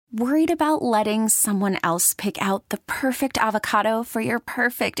Worried about letting someone else pick out the perfect avocado for your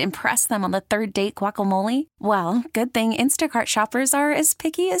perfect impress them on the third date guacamole? Well, good thing Instacart shoppers are as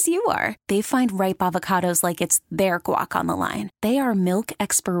picky as you are. They find ripe avocados like it's their guac on the line. They are milk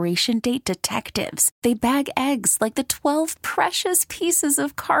expiration date detectives. They bag eggs like the 12 precious pieces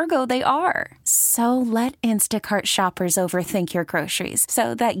of cargo they are. So let Instacart shoppers overthink your groceries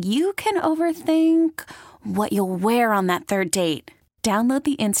so that you can overthink what you'll wear on that third date. Download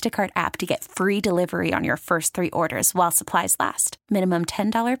the Instacart app to get free delivery on your first 3 orders while supplies last. Minimum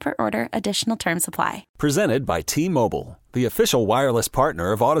 $10 per order. Additional terms apply. Presented by T-Mobile, the official wireless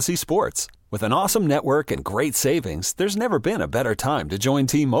partner of Odyssey Sports. With an awesome network and great savings, there's never been a better time to join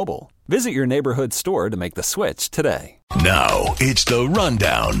T-Mobile. Visit your neighborhood store to make the switch today. Now, it's The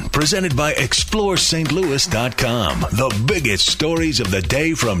Rundown, presented by ExploreSt.Louis.com. The biggest stories of the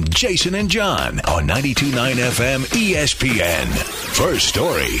day from Jason and John on 92.9 FM ESPN. First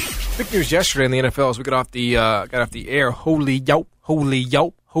story. Big news yesterday in the NFL as we got off the air. Julio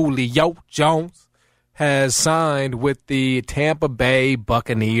Jones has signed with the Tampa Bay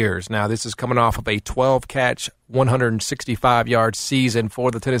Buccaneers. Now, this is coming off of a 12-catch, 165-yard season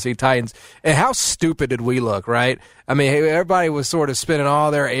for the Tennessee Titans. And how stupid did we look, right? I mean, everybody was sort of spending all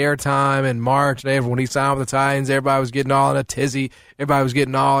their airtime in March. And when he signed with the Titans, everybody was getting all in a tizzy. Everybody was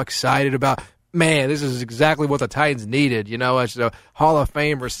getting all excited about, man, this is exactly what the Titans needed. You know, it's a Hall of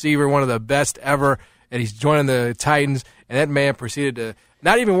Fame receiver, one of the best ever, and he's joining the Titans. And that man proceeded to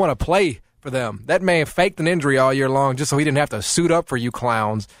not even want to play for them. That man faked an injury all year long just so he didn't have to suit up for you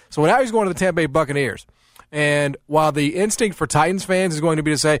clowns. So now he's going to the Tampa Bay Buccaneers. And while the instinct for Titans fans is going to be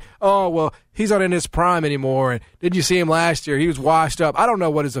to say, oh, well, he's not in his prime anymore, and didn't you see him last year? He was washed up. I don't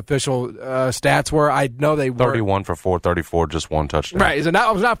know what his official stats were. I know they were 31 for 434, just one touchdown. Right.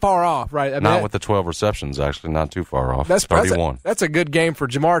 I was not far off, right? I mean, not with the 12 receptions, actually, not too far off. That's 31. That's a good game for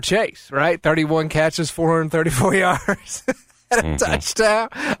Jamar Chase, right? 31 catches, 434 yards. A touchdown.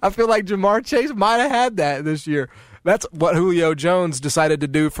 I feel like Jamar Chase might have had that this year. That's what Julio Jones decided to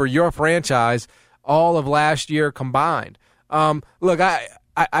do for your franchise all of last year combined. Look,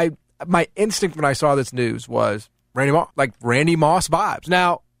 my instinct when I saw this news was Randy Moss vibes.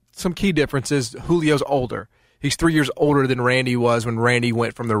 Now, some key differences. Julio's older. He's 3 years older than Randy was when Randy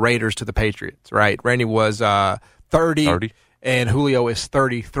went from the Raiders to the Patriots, right? Randy was 30, and Julio is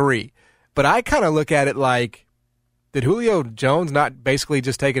 33. But I kind of look at it like, did Julio Jones not basically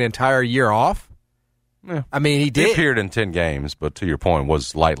just take an entire year off? Yeah. I mean, he did. He appeared in 10 games, but to your point,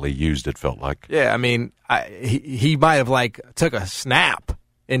 was lightly used, it felt like. Yeah, I mean, he might have, took a snap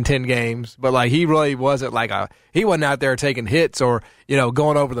in 10 games, but, he really wasn't he wasn't out there taking hits or,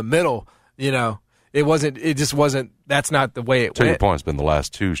 going over the middle, It just wasn't, that's not the way it went. To your point, it's been the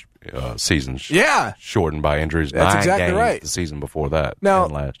last 2 seasons. Yeah. Shortened by injuries. That's 9 exactly games right. The season before that now,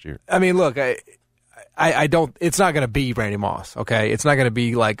 and last year. I mean, look, I don't. It's not going to be Randy Moss, okay? It's not going to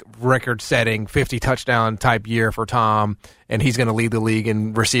be record-setting 50 touchdown type year for Tom, and he's going to lead the league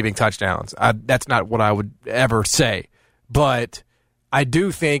in receiving touchdowns. That's not what I would ever say, but I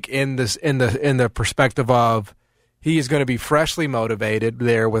do think in the perspective of he is going to be freshly motivated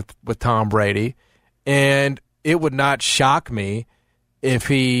there with Tom Brady, and it would not shock me if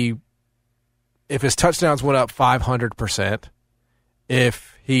his touchdowns went up 500%, if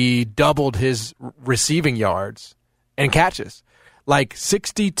he doubled his receiving yards and catches,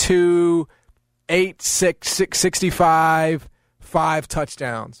 62, 8, 6, 65, 5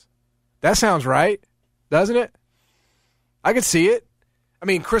 touchdowns. That sounds right, doesn't it? I could see it. I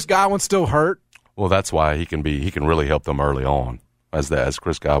mean, Chris Godwin's still hurt. Well, that's why he can really help them early on as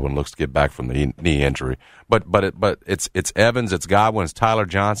Chris Godwin looks to get back from the knee injury. But it's Evans, it's Godwin, it's Tyler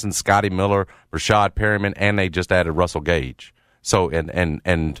Johnson, Scotty Miller, Rashad Perryman, and they just added Russell Gage. So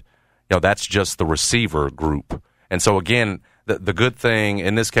and that's just the receiver group. And so again, the good thing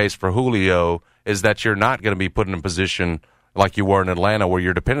in this case for Julio is that you're not going to be put in a position like you were in Atlanta where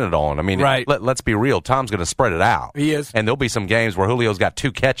you're dependent on. I mean, right. Let's be real. Tom's going to spread it out. He is. And there'll be some games where Julio's got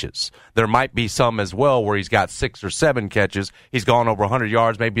 2 catches. There might be some as well where he's got 6 or 7 catches. He's gone over 100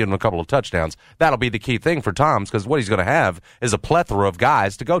 yards, maybe in a couple of touchdowns. That'll be the key thing for Tom's because what he's going to have is a plethora of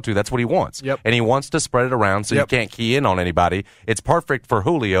guys to go to. That's what he wants. Yep. And he wants to spread it around so you can't key in on anybody. It's perfect for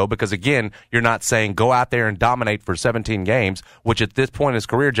Julio because, again, you're not saying go out there and dominate for 17 games, which at this point in his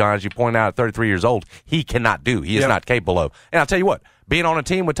career, John, as you point out at 33 years old, he cannot do. He is not capable of. And I'll tell you what. Being on a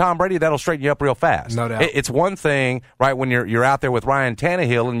team with Tom Brady, that'll straighten you up real fast. No doubt. It's one thing, right, when you're out there with Ryan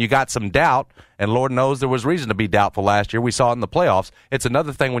Tannehill and you got some doubt, and Lord knows there was reason to be doubtful last year. We saw it in the playoffs. It's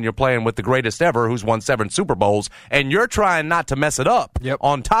another thing when you're playing with the greatest ever who's won 7 Super Bowls, and you're trying not to mess it up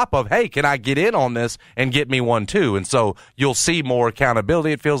on top of, hey, can I get in on this and get me one too? And so you'll see more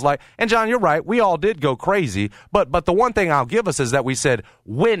accountability, it feels like. And, John, you're right. We all did go crazy. But the one thing I'll give us is that we said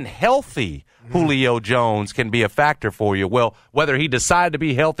when healthy, Julio Jones can be a factor for you. Well, whether he decided to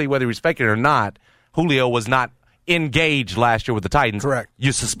be healthy, whether he's faking it or not, Julio was not engaged last year with the Titans. Correct.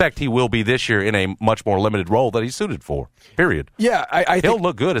 You suspect he will be this year in a much more limited role that he's suited for, period. Yeah, He'll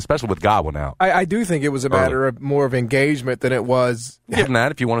look good, especially with Godwin out. I do think it was a matter of more of engagement than it was. Give him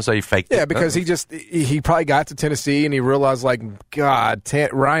that if you want to say he faked it. Yeah, because he probably got to Tennessee and he realized, like, God,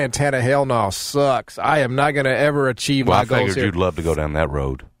 Ryan Tannehill now sucks. I am not going to ever achieve my goals here. I figured you'd love to go down that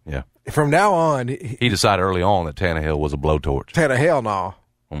road. Yeah. From now on, he decided early on that Tannehill was a blowtorch. Tannehill now.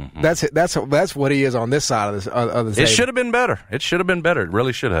 Mm-hmm. That's what he is on this side of the table. It should have been better. It should have been better. It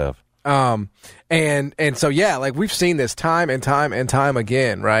really should have. And so yeah, like we've seen this time and time and time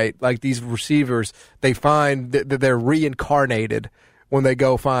again, right? Like these receivers, they find that they're reincarnated when they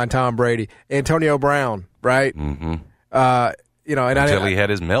go find Tom Brady, Antonio Brown, right? Mm-hmm. Until he had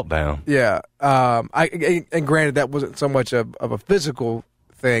his meltdown. Yeah. And granted, that wasn't so much of a physical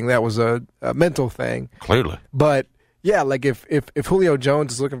thing; that was a mental thing. Clearly, but. Yeah, like if Julio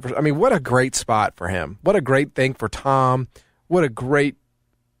Jones is looking for, I mean, what a great spot for him. What a great thing for Tom. What a great.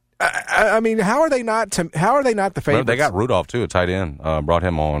 I mean, how are they not the favorites? Well, they got Rudolph too, a tight end. Brought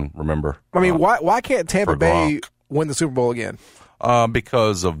him on. Remember? I mean, why can't Tampa Bay win the Super Bowl again?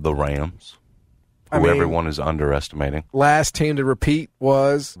 Because of the Rams, who everyone is underestimating. Last team to repeat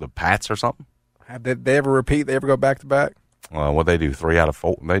was the Pats or something. Did they ever repeat? They ever go back to back? What they do, 3 out of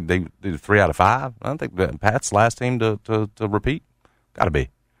 4? They do 3 out of 5. I don't think the Pats last team to repeat. Got to be.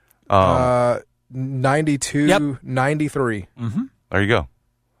 92, yep. 93. Mm-hmm. There you go.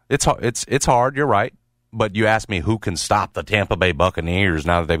 It's hard. You're right. But you ask me who can stop the Tampa Bay Buccaneers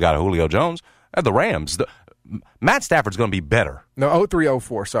now that they've got Julio Jones? The Rams. Matt Stafford's going to be better. No,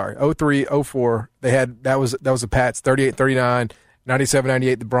 03-04. Sorry, 03-04. They had that was the Pats. 38-39,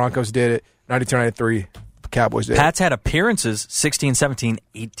 97-98. The Broncos did it. 92-93. Cowboys did. Pats had appearances 16, 17,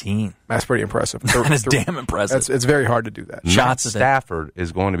 18. That's pretty impressive. That is damn impressive. It's very hard to do that. Matt Stafford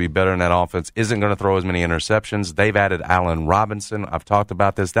is going to be better in that offense. Isn't going to throw as many interceptions. They've added Allen Robinson. I've talked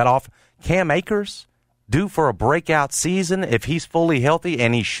about this. Cam Akers due for a breakout season if he's fully healthy,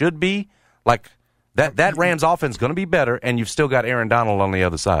 and he should be. Like that Rams offense is going to be better, and you've still got Aaron Donald on the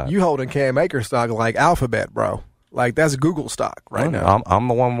other side. You holding Cam Akers stock like Alphabet, bro. Like, that's Google stock now. I'm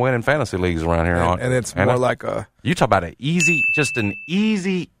the one winning fantasy leagues around here. And it's more like a... You talk about an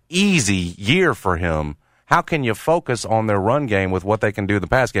easy year for him. How can you focus on their run game with what they can do in the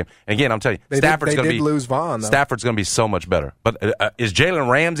pass game? And again, I'm telling you, Stafford's going to be... lose Vaughn, though. Stafford's going to be so much better. But is Jalen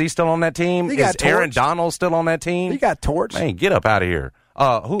Ramsey still on that team? Is Aaron Donald still on that team? He got torched. Man, get up out of here.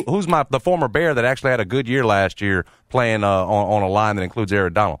 Who's the former Bear that actually had a good year last year playing on a line that includes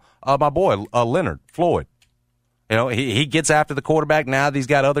Aaron Donald? My boy, Leonard Floyd. You know, he gets after the quarterback. Now that he's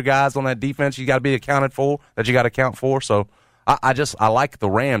got other guys on that defense you got to be accounted for, that you got to account for. So I like the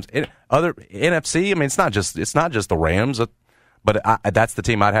Rams. Other NFC, I mean, it's not just the Rams, but that's the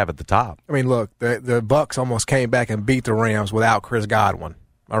team I'd have at the top. I mean, look, the Bucs almost came back and beat the Rams without Chris Godwin.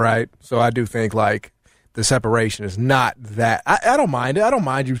 All right, so I do think like the separation is not that. I don't mind it. I don't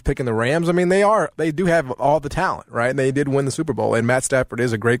mind you picking the Rams. I mean, they do have all the talent, right? And they did win the Super Bowl. And Matt Stafford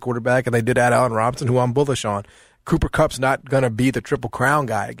is a great quarterback, and they did add Allen Robinson, who I'm bullish on. Cooper Kupp's not going to be the Triple Crown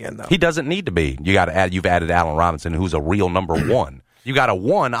guy again, though. He doesn't need to be. You've added Allen Robinson, who's a real number one. You got a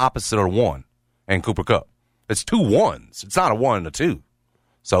one opposite of one, and Cooper Kupp. It's 2 1s. It's not a 1 and a 2.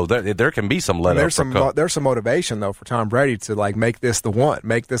 So there can be some let up for Kupp. There's some motivation though for Tom Brady to like make this the one,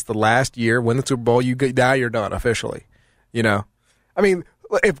 make this the last year, win the Super Bowl. Now you're done officially. You know, I mean,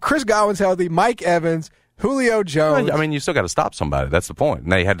 if Chris Godwin's healthy, Mike Evans. Julio Jones. I mean, you still got to stop somebody. That's the point.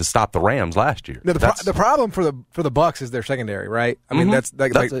 And they had to stop the Rams last year. The problem for the Bucs is their secondary, right? I mean, that's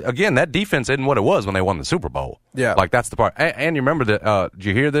again, that defense isn't what it was when they won the Super Bowl. Yeah, like that's the part. And you remember that? Did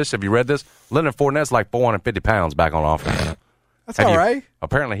you hear this? Have you read this? Leonard Fournette's like 450 pounds back on offense. That's all right.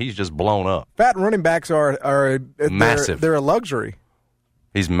 Apparently, he's just blown up. Fat running backs are massive. They're a luxury.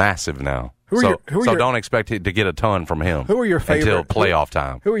 He's massive now. So don't expect to get a ton from him. Who are your favorite until playoff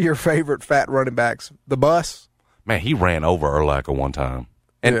time? Who are your favorite fat running backs? The Bus. Man, he ran over Urlacher one time,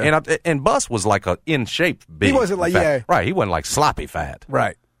 and Bus was like a in shape. Big he wasn't like fat. Right. He wasn't like sloppy fat.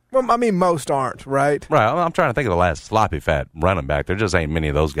 Right. Well, I mean, most aren't. Right. Right. I'm trying to think of the last sloppy fat running back. There just ain't many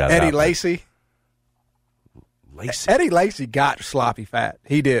of those guys. Eddie Lacy. Lacy. Eddie Lacy got sloppy fat.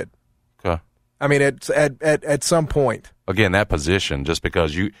 He did. Okay. I mean, at some point. Again, that position, just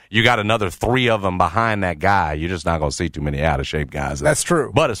because you got another 3 of them behind that guy, you're just not going to see too many out-of-shape guys. That's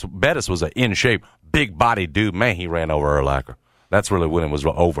true. Bettis was an in-shape, big-bodied dude. Man, he ran over Urlacher. That's really when it was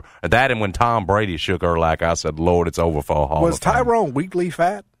over. That and when Tom Brady shook Urlacher, I said, Lord, it's over for a Hall Was of Fame. Tyrone Wheatley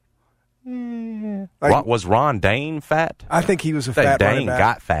fat? Was Ron Dane fat? I think he was a fat Dane running back.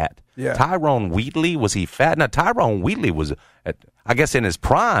 got fat. Yeah. Tyrone Wheatley, was he fat? Now, Tyrone Wheatley was, I guess in his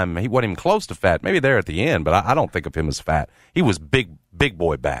prime, he wasn't even close to fat. Maybe there at the end, but I don't think of him as fat. He was big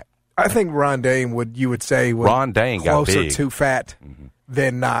boy back. I think Ron Dane you would say was Ron Dane got closer big. to fat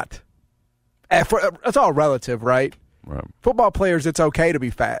than not. It's all relative, right? Right. Football players, it's okay to be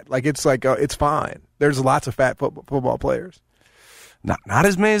fat. It's fine. There's lots of fat football players. Not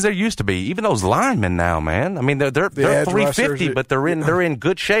as many as there used to be. Even those linemen now, man. I mean, they're 350, but they're in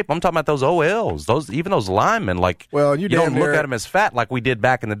good shape. I'm talking about those OLs. Even those linemen, you don't look at them as fat like we did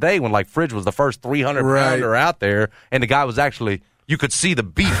back in the day when Fridge was the first 300-pounder out there, and the guy was actually, you could see the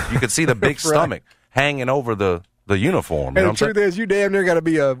beef, you could see the big stomach hanging over the uniform. And the truth is, you damn near got to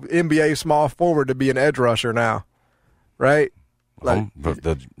be a NBA small forward to be an edge rusher now, right?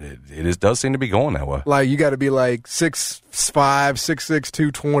 It does seem to be going that way. Like, you got to be 6'5", 6'6",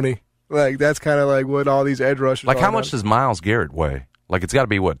 220. That's kind of what all these edge rushers are. How much does Myles Garrett weigh? It's got to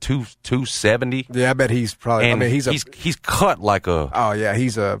be, 270? Yeah, I bet he's probably, and he's cut like a... Oh, yeah,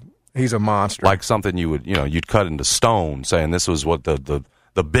 he's a monster. Like something you'd cut into stone, saying this was what the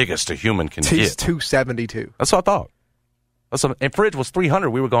biggest a human can get. He's 272. That's what I thought. And Fridge was 300.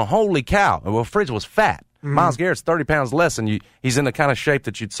 We were going, holy cow. Well, Fridge was fat. Myles Garrett's 30 pounds less, and he's in the kind of shape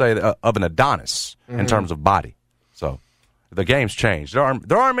that you'd say of an Adonis in terms of body. So the game's changed. There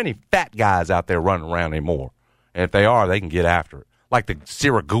aren't many fat guys out there running around anymore. And if they are, they can get after it. Like the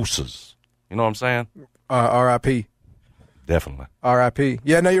Syracusas. You know what I'm saying? R.I.P. Definitely. R.I.P.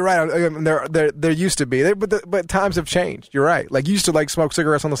 Yeah, no, you're right. There used to be. But times have changed. You're right. You used to smoke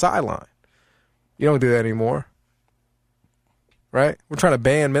cigarettes on the sideline. You don't do that anymore. Right? We're trying to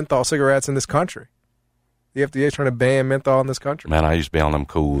ban menthol cigarettes in this country. The FDA is trying to ban menthol in this country. Man, I used to be on them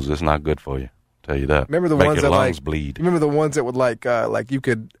cools. It's not good for you. Tell you that. Remember the Make ones your that lungs bleed. Remember the ones that would you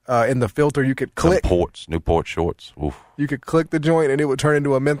could in the filter you could click Newport shorts. Oof. You could click the joint and it would turn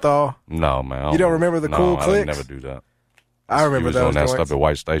into a menthol. No, man. You don't remember the cool clicks? I would never do that. I remember those doing that joints. stuff at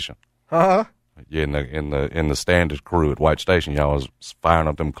White Station. Uh-huh. Yeah, in the standard crew at White Station, y'all was firing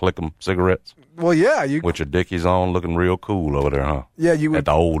up them Click-em cigarettes. Well, yeah, with your dickies on, looking real cool over there, huh? Yeah, you would at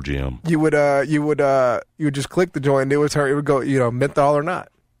the old gym. You would just click the joint and it would go, menthol or not.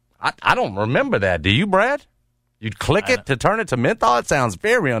 I don't remember that. Do you, Brad? You'd click it to turn it to menthol? It sounds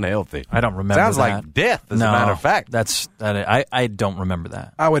very unhealthy. I don't remember Sounds that. like death, as a matter of fact. I don't remember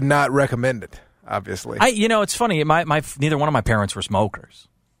that. I would not recommend it, obviously. It's funny. Neither one of my parents were smokers.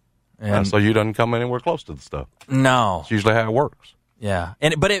 And so you doesn't come anywhere close to the stuff. No. It's usually how it works. Yeah.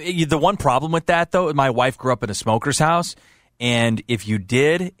 But the one problem with that, though, my wife grew up in a smoker's house, and if you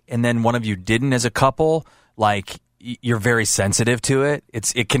did, and then one of you didn't as a couple, you're very sensitive to it.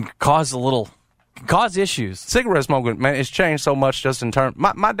 It can cause issues. Cigarette smoking, man, it's changed so much just in terms.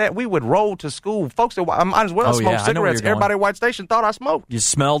 My dad, we would roll to school. Folks that I might as well smoke cigarettes. Everybody at White Station thought I smoked. You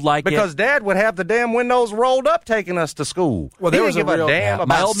smelled like because Dad would have the damn windows rolled up taking us to school. Well, there was a damn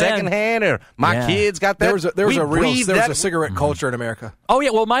about secondhand or my kids got that. There was a cigarette culture in America. Oh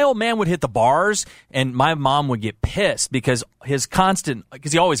yeah, well, my old man would hit the bars, and my mom would get pissed because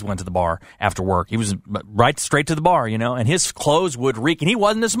because he always went to the bar after work. He was right straight to the bar, and his clothes would reek, and he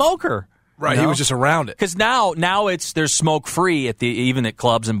wasn't a smoker. Right, he was just around it. Because now there's smoke free even at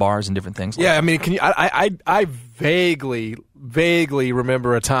clubs and bars and different things. Yeah, I mean, I vaguely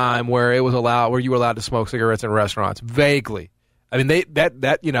remember a time where you were allowed to smoke cigarettes in restaurants. Vaguely, I mean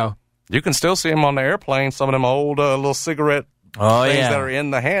you can still see them on the airplane. Some of them old little cigarette. Things that are in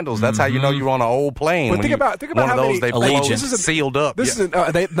the handles. That's how you know you're on an old plane. But think about one how of those many they sealed up. This is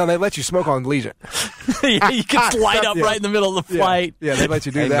they let you smoke on Allegiant. Yeah, you can slide up right in the middle of the flight. Yeah, they let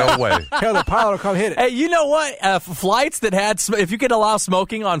you do that. No way. Hell, the pilot will come hit it. Hey, you know what? Flights that had if you could allow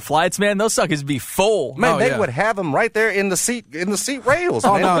smoking on flights, man, those suckers would be full. Man, they would have them right there in the seat rails.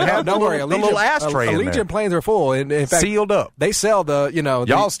 Oh no, don't worry. The little ashtray. Allegiant planes are full. In fact, sealed up. They sell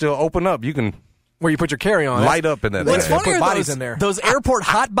y'all still open up. You can. Where you put your carry-on. Light up in that. What's funny put are bodies in there. Those airport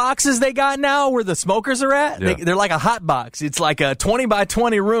hot boxes they got now where the smokers are at. Yeah. They're like a hot box. It's like a 20 by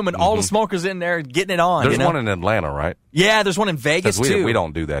 20 room and all the smokers in there getting it on. There's one in Atlanta, right? Yeah, there's one in Vegas, too. We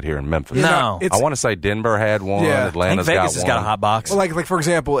don't do that here in Memphis. No. I want to say Denver had one. Yeah. Atlanta's I think Vegas got one. has got a hot box. Well, like for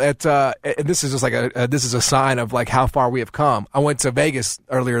example, and this is just this is a sign of how far we have come. I went to Vegas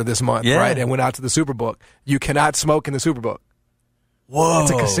earlier this month, right, and went out to the Superbook. You cannot smoke in the Superbook. Whoa.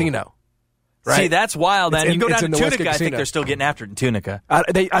 It's a casino. Right? See, that's wild. Then you go down to in the Westgate Tunica. I think Casino. they're still getting after it in Tunica. I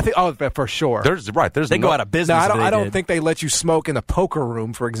think for sure. There's They go out of business. No, if I don't did. think they let you smoke in the poker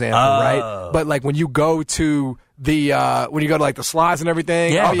room, for example, right? But like when you go to the when you go to like the slides and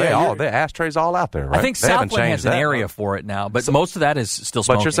everything, Yeah. the ashtrays all out there, right? I think They haven't Southland changed has an that, area huh? for it now, but most of that is still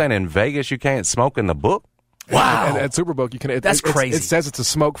smoking. But you're saying in Vegas you can't smoke in the book? Wow. And at Superbook, you can. That's crazy. It says it's a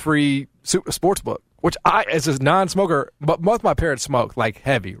smoke-free sports book, which I, as a non-smoker, but both my parents smoke like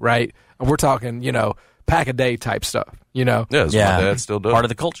heavy, right? And we're talking, pack a day type stuff, Yeah, that's what my dad still does. Part of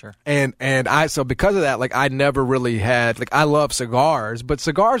the culture. And so because of that, like I never really had like I love cigars, but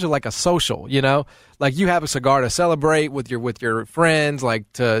cigars are like a social, like you have a cigar to celebrate with your friends,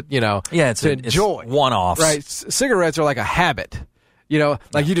 like to It's to enjoy one-offs, right? Cigarettes are like a habit.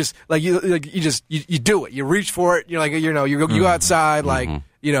 Like you just like you do it. You reach for it. You're like you go outside. Like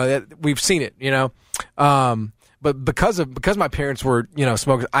we've seen it. But because my parents were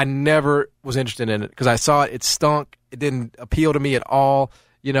smokers, I never was interested in it because I saw it. It stunk. It didn't appeal to me at all.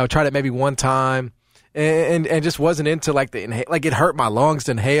 Tried it maybe one time, and just wasn't into like the inhale. Like it hurt my lungs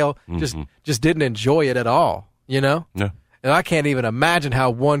to inhale. Just didn't enjoy it at all. Yeah. And I can't even imagine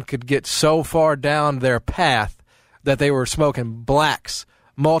how one could get so far down their path that they were smoking blacks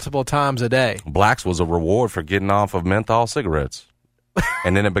multiple times a day. Blacks was a reward for getting off of menthol cigarettes.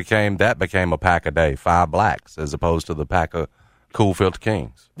 And then it became a pack a day, 5 blacks, as opposed to the pack of Cool Filter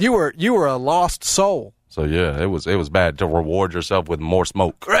Kings. You were a lost soul. So yeah, it was bad to reward yourself with more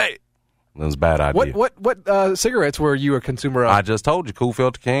smoke. Great. It was a bad idea. What cigarettes were you a consumer of? I just told you, Cool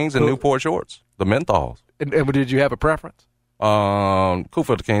Filter Kings and Newport Shorts, the menthols. And did you have a preference? Cool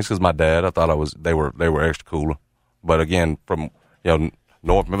Filter Kings because my dad. I thought they were extra cooler. But again, from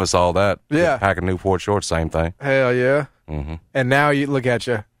North Memphis, all that. Yeah. Pack of Newport Shorts, same thing. Hell yeah. Mm-hmm. And now you look at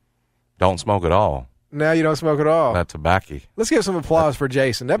you. Don't smoke at all. Now you don't smoke at all. That tobacco. Let's give some applause for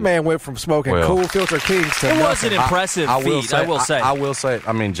Jason. That man went from smoking Cool Filter Kings to It was nothing. an impressive feat, I will say. I will say.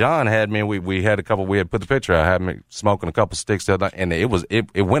 I mean, John had me. We had a couple. We had put the picture. I had me smoking a couple sticks the other night, and it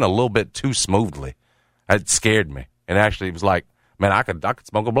went a little bit too smoothly. It scared me, and actually it was like, man, I could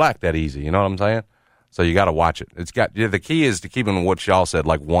smoke a black that easy. You know what I'm saying? So you got to watch it. The key is to keeping what y'all said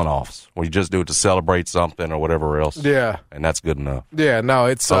like one-offs, where you just do it to celebrate something or whatever else. Yeah, and that's good enough. Yeah, no,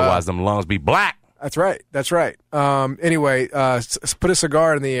 it's otherwise them lungs be black. That's right. That's right. Anyway, put a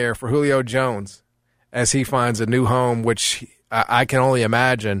cigar in the air for Julio Jones as he finds a new home, which I can only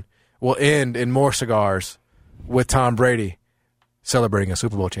imagine will end in more cigars with Tom Brady celebrating a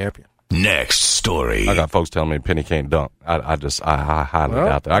Super Bowl champion. Next story. I got folks telling me Penny can't dunk. I highly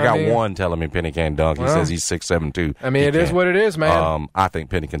doubt that. I got one telling me Penny can't dunk. He says he's 6'7" I mean, it is what it is, man. I think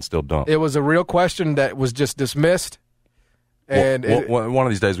Penny can still dunk. It was a real question that was just dismissed. And one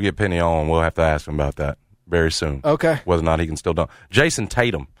of these days we get Penny on, we'll have to ask him about that very soon. Okay. Whether or not he can still dunk. Jason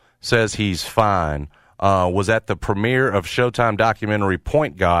Tatum says he's fine. Was at the premiere of Showtime documentary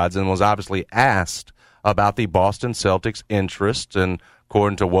Point Gods and was obviously asked about the Boston Celtics' interest. And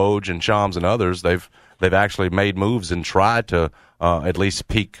according to Woj and Shams and others, they've actually made moves and tried to at least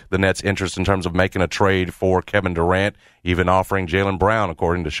pique the Nets' interest in terms of making a trade for Kevin Durant, even offering Jaylen Brown,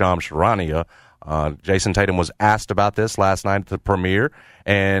 according to Shams Charania. Jason Tatum was asked about this last night at the premiere,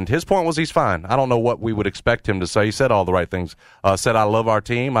 and his point was he's fine. I don't know what we would expect him to say. He said all the right things. Said, I love our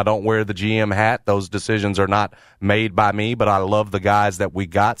team. I don't wear the GM hat. Those decisions are not made by me, but I love the guys that we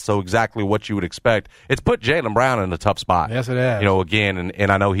got. So exactly what you would expect. It's put Jaylen Brown in a tough spot. Yes, it has. Again,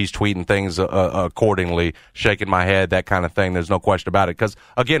 and I know he's tweeting things accordingly, shaking my head, that kind of thing. There's no question about it. Because,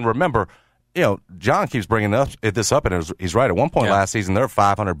 again, remember, John keeps bringing this up, and he's right. At one point last season, they're a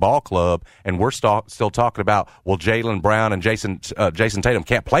 500 ball club, and we're still talking about, well, Jaylen Brown and Jason Tatum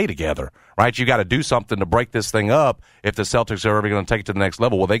can't play together, right? You got to do something to break this thing up if the Celtics are ever going to take it to the next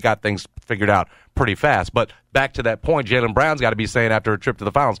level. Well, they got things figured out pretty fast. But back to that point, Jaylen Brown's got to be saying after a trip to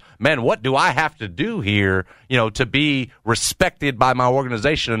the finals, man, what do I have to do here, to be respected by my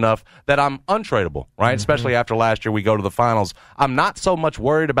organization enough that I'm untradeable, right? Mm-hmm. Especially after last year we go to the finals. I'm not so much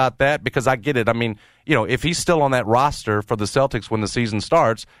worried about that because I get it. I mean, if he's still on that roster for the Celtics when the season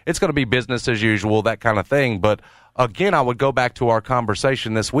starts, it's going to be business as usual, that kind of thing. But again, I would go back to our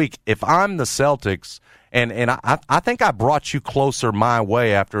conversation this week. If I'm the Celtics, and I think I brought you closer my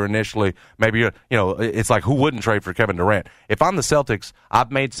way after initially maybe, it's like who wouldn't trade for Kevin Durant? If I'm the Celtics,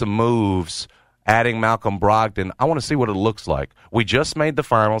 I've made some moves adding Malcolm Brogdon. I want to see what it looks like. We just made the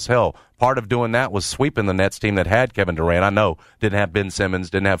finals. Hell, part of doing that was sweeping the Nets team that had Kevin Durant. I know didn't have Ben Simmons,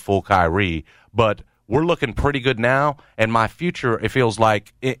 didn't have full Kyrie, but we're looking pretty good now, and my future, it feels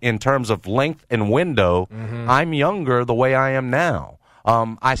like, in terms of length and window, I'm younger the way I am now.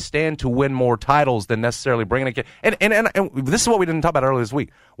 I stand to win more titles than necessarily bringing a kid. And this is what we didn't talk about earlier this week.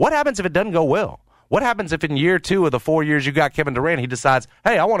 What happens if it doesn't go well? What happens if in year 2 of the 4 years you got Kevin Durant, he decides,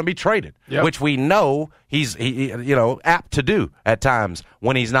 hey, I want to be traded, which we know he's apt to do at times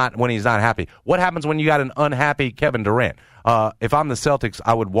when he's not happy. What happens when you got an unhappy Kevin Durant? If I'm the Celtics,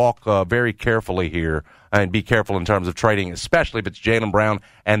 I would walk very carefully here and be careful in terms of trading, especially if it's Jaylen Brown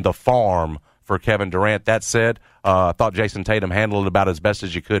and the farm for Kevin Durant. That said, I thought Jason Tatum handled it about as best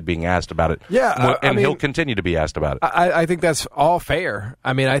as you could being asked about it. Yeah, and he'll continue to be asked about it. I think that's all fair.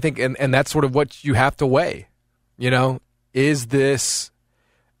 I mean, I think, and that's sort of what you have to weigh. You know, is this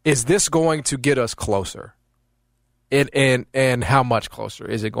going to get us closer? And how much closer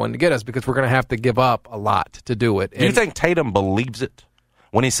is it going to get us? Because we're going to have to give up a lot to do it. Do you think Tatum believes it?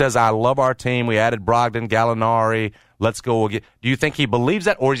 When he says, I love our team, we added Brogdon, Gallinari, let's go again. Do you think he believes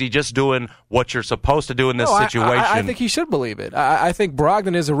that, or is he just doing what you're supposed to do in this situation? I think he should believe it. I think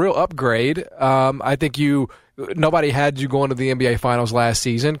Brogdon is a real upgrade. I think nobody had you going to the NBA Finals last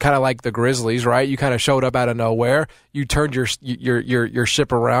season, kind of like the Grizzlies, right? You kind of showed up out of nowhere. You turned your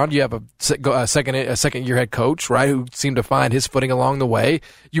ship around. You have a second year head coach, right, who seemed to find his footing along the way.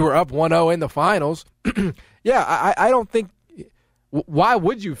 You were up 1-0 in the finals. Yeah, I don't think. Why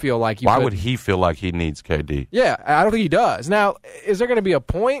would you feel like Why would he feel like he needs KD? Yeah, I don't think he does. Now, is there going to be a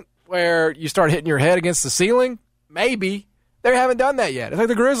point where you start hitting your head against the ceiling? Maybe. They haven't done that yet. It's like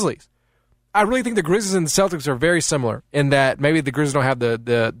the Grizzlies. I really think the Grizzlies and the Celtics are very similar in that maybe the Grizzlies don't have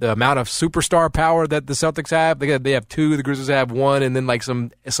the amount of superstar power that the Celtics have. They have 2, the Grizzlies have 1, and then like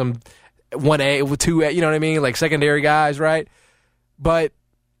some 1A with 2A, you know what I mean? Like secondary guys, right? But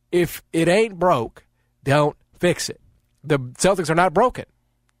if it ain't broke, don't fix it. The Celtics are not broken.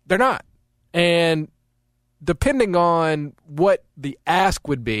 They're not. And depending on what the ask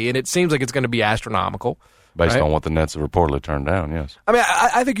would be, and it seems like it's going to be astronomical. Based right? on what the Nets have reportedly turned down, yes. I mean,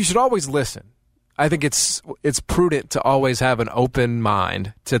 I think you should always listen. I think it's prudent to always have an open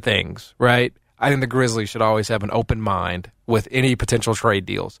mind to things, right? I think the Grizzlies should always have an open mind with any potential trade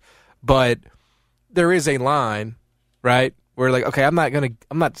deals. But there is a line, right? We're like, okay, I'm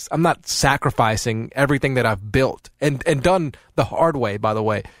not sacrificing everything that I've built and done the hard way, by the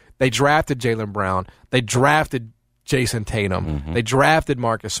way. They drafted Jaylen Brown. They drafted Jason Tatum. Mm-hmm. They drafted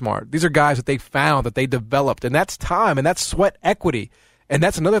Marcus Smart. These are guys that they found, that they developed, and that's time, and that's sweat equity. And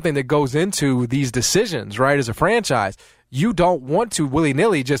that's another thing that goes into these decisions, right, as a franchise. You don't want to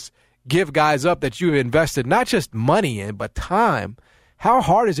willy-nilly just give guys up that you've invested not just money in, but time. How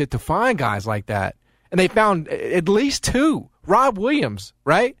hard is it to find guys like that? And they found at least 2. Rob Williams,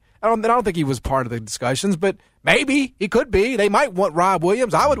 right? I don't think he was part of the discussions, but maybe he could be. They might want Rob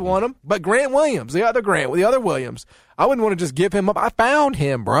Williams. I would want him. But Grant Williams, the other Williams, I wouldn't want to just give him up. I found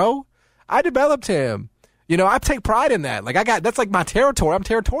him, bro. I developed him. You know, I take pride in that. That's like my territory. I'm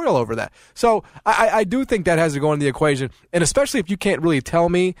territorial over that. So I do think that has to go into the equation. And especially if you can't really tell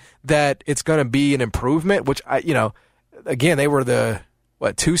me that it's going to be an improvement, which again, they were the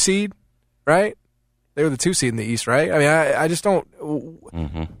 2 seed, right? They were the 2 seed in the East, right? I mean, I just don't.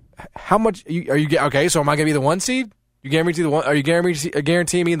 Mm-hmm. How much are you? Okay, so am I going to be the 1 seed? You guarantee the one? Are you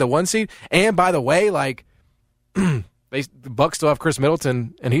guaranteeing me the 1 seed? And by the way, like the Bucks still have Chris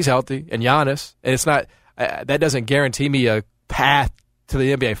Middleton, and he's healthy, and Giannis, and it's not. That doesn't guarantee me a path to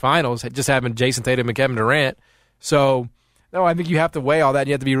the NBA Finals. Just having Jason Tatum and Kevin Durant. So no, I think you have to weigh all that. And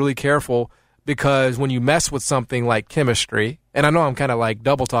you have to be really careful because when you mess with something like chemistry, and I know I'm kind of like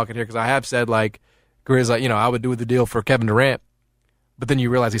double talking here because I have said like. Grizz, I would do the deal for Kevin Durant, but then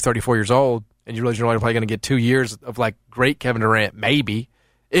you realize he's 34 years old, and you realize you're only probably going to get 2 years of like great Kevin Durant, maybe,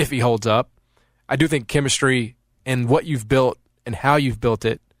 if he holds up. I do think chemistry and what you've built and how you've built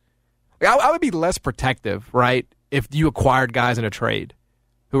it, I would be less protective, right, if you acquired guys in a trade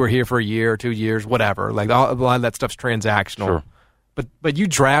who are here for a year or 2 years, whatever. Like a lot of that stuff's transactional. Sure. But you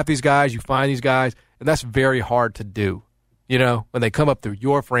draft these guys, you find these guys, and that's very hard to do. You know, when they come up through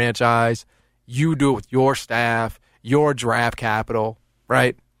your franchise. You do it with your staff, your draft capital,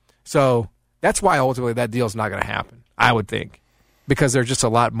 right? So that's why ultimately that deal is not going to happen, I would think, because there's just a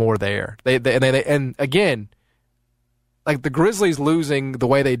lot more there. And again, like the Grizzlies losing the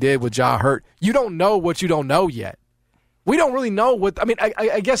way they did with Ja Hurt, you don't know what you don't know yet. We don't really know what – I mean,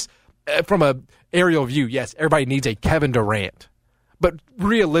 I guess from a aerial view, yes, everybody needs a Kevin Durant. But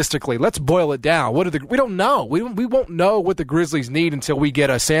realistically, let's boil it down. We don't know. We won't know what the Grizzlies need until we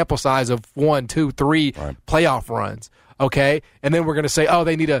get a sample size of 1, 2, 3 right. playoff runs. Okay, and then we're going to say, oh,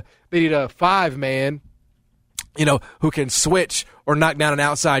 they need a 5-man, who can switch or knock down an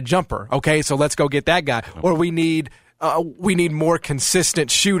outside jumper. Okay, so let's go get that guy. Or we need more consistent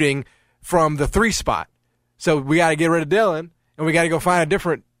shooting from the 3 spot. So we got to get rid of Dillon. and we got to go find a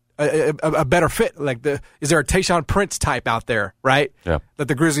different, a better fit. Like is there a Tayshaun Prince type out there, right? Yeah. That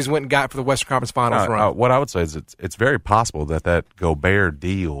the Grizzlies went and got for the Western Conference Finals run. What I would say is it's very possible that Gobert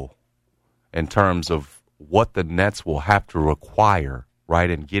deal, in terms of what the Nets will have to require, right,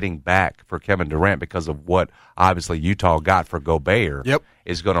 in getting back for Kevin Durant because of what obviously Utah got for Gobert,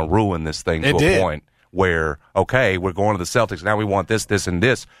 is going to ruin this thing to a point where, okay, we're going to the Celtics. Now we want this, this, and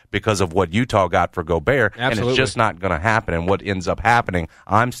this because of what Utah got for Gobert. Absolutely. And it's just not going to happen. And what ends up happening,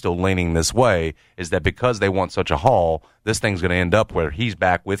 I'm still leaning this way, is that because they want such a haul, this thing's going to end up where he's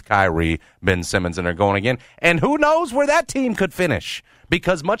back with Kyrie, Ben Simmons, and they're going again. And who knows where that team could finish?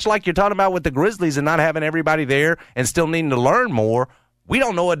 Because much like you're talking about with the Grizzlies and not having everybody there and still needing to learn more, we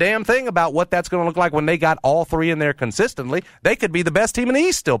don't know a damn thing about what that's going to look like when they got all three in there consistently. They could be the best team in the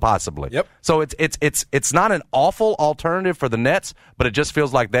East still, possibly. Yep. So it's not an awful alternative for the Nets, but it just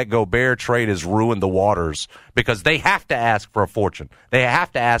feels like that Gobert trade has ruined the waters because they have to ask for a fortune. They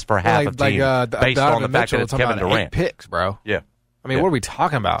have to ask for half a team based on the fact that it's Kevin Durant. 8 picks, bro. Yeah. I mean, what are we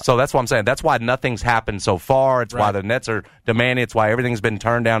talking about? So that's what I'm saying. That's why nothing's happened so far. It's why the Nets are demanding. It's why everything's been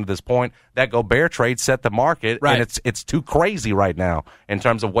turned down to this point. That Gobert trade set the market, and it's too crazy right now in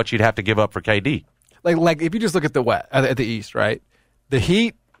terms of what you'd have to give up for KD. Like if you just look at at the East, right? The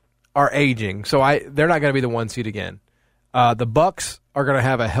Heat are aging, so they're not going to be the 1 seed again. The Bucks are going to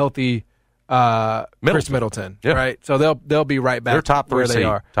have a healthy Chris Middleton, right? So they'll be right back. They're top 3 where seed. they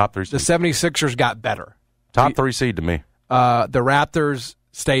are. Top 3 seed. The 76ers got better. Top 3 seed to me. The Raptors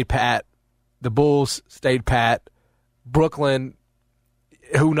stayed pat. The Bulls stayed pat. Brooklyn,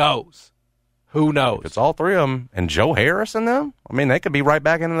 who knows? Who knows? If it's all three of them and Joe Harris and them, I mean, they could be right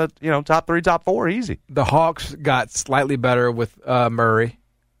back in the top 3, top 4 easy. The Hawks got slightly better with Murray,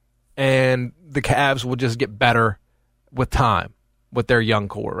 and the Cavs will just get better with time with their young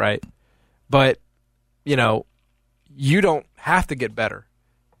core, right? But, you don't have to get better.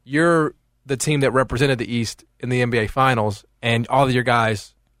 You're the team that represented the East in the NBA Finals, and all of your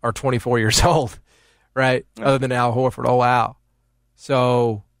guys are 24 years old, right? Yeah. Other than Al Horford. Oh, wow.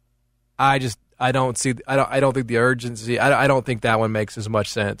 So I don't think the urgency, I don't think that one makes as much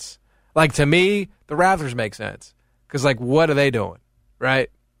sense. Like, to me, the Raptors make sense because, like, what are they doing, right?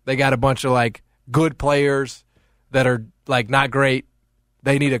 They got a bunch of, like, good players that are, like, not great.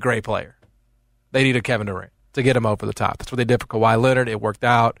 They need a great player. They need a Kevin Durant to get them over the top. That's what they did for Kawhi Leonard. It worked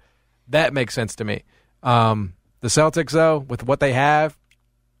out. That makes sense to me. The Celtics, though, with what they have,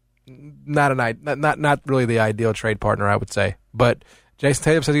 not really the ideal trade partner, I would say. But Jason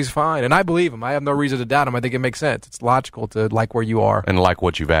Tatum says he's fine, and I believe him. I have no reason to doubt him. I think it makes sense. It's logical to like where you are. And like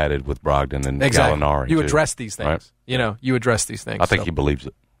what you've added with Brogdon and Gallinari. You address these things. Right? You address these things. I think he believes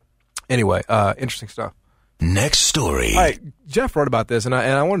it. Anyway, interesting stuff. Next story. All right, Jeff wrote about this, and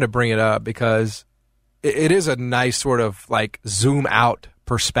I wanted to bring it up because it is a nice sort of like zoom out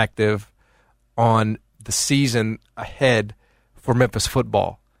perspective on the season ahead for Memphis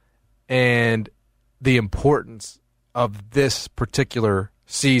football and the importance of this particular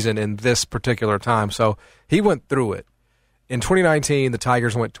season in this particular time. So he went through it. In 2019, the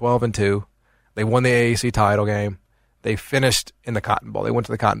Tigers went 12-2. They won the AAC title game. They finished in the Cotton Bowl. They went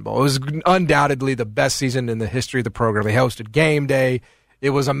to the Cotton Bowl. It was undoubtedly the best season in the history of the program. They hosted game day.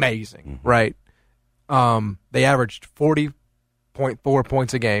 It was amazing, right? They averaged 40.4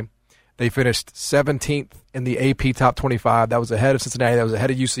 points a game. They finished 17th in the AP Top 25. That was ahead of Cincinnati. That was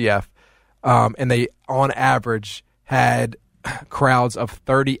ahead of UCF. And they, on average, had crowds of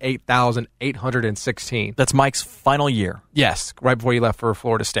 38,816. That's Mike's final year. Yes, right before he left for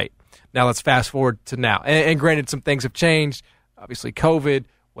Florida State. Now let's fast forward to now. And granted, some things have changed. Obviously, COVID,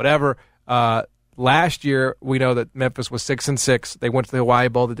 whatever. Last year, we know that Memphis was 6-6. They went to the Hawaii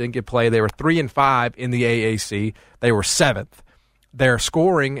Bowl that didn't get played. They were 3-5 in the AAC. They were 7th. Their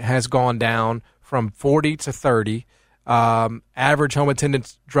scoring has gone down from 40 to 30. Average home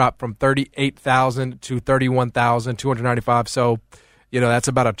attendance dropped from 38,000 to 31,295. So, that's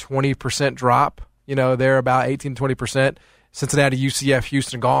about a 20% drop. They're about 18 to 20%. Cincinnati, UCF,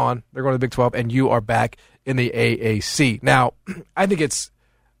 Houston gone. They're going to the Big 12, and you are back in the AAC. Now, I think it's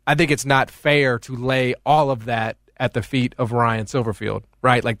not fair to lay all of that at the feet of Ryan Silverfield,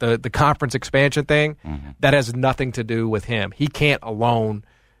 right? Like the conference expansion thing, that has nothing to do with him. He can't alone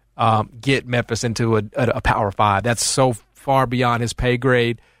get Memphis into a Power 5. That's so far beyond his pay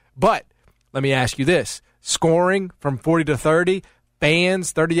grade. But let me ask you this. Scoring from 40 to 30,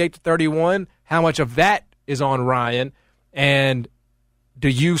 fans 38 to 31, how much of that is on Ryan? And do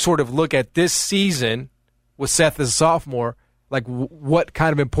you sort of look at this season with Seth as a sophomore, like what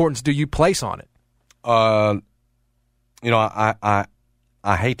kind of importance do you place on it?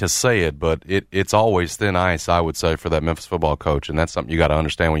 I hate to say it, but it's always thin ice, I would say, for that Memphis football coach, and that's something you got to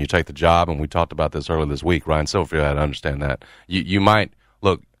understand when you take the job, and we talked about this earlier this week. Ryan Silverfield had to understand that. You might,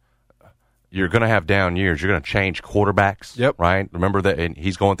 look, you're going to have down years. You're going to change quarterbacks, right? Remember that, and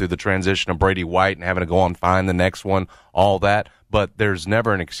he's going through the transition of Brady White and having to go on and find the next one, all that. But there's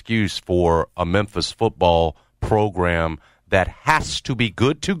never an excuse for a Memphis football program that has to be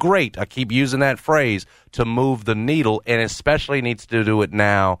good to great, I keep using that phrase, to move the needle, and especially needs to do it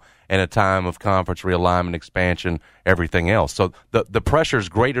now in a time of conference realignment, expansion, everything else. So the pressure is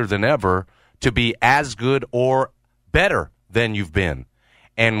greater than ever to be as good or better than you've been.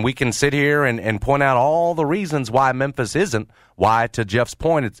 And we can sit here and point out all the reasons why Memphis isn't, why, to Jeff's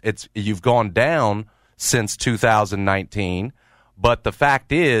point, it's you've gone down since 2019, but the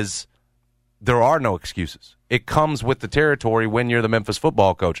fact is there are no excuses. It comes with the territory when you're the Memphis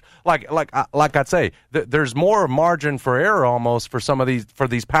football coach. Like I'd say, there's more margin for error almost for some of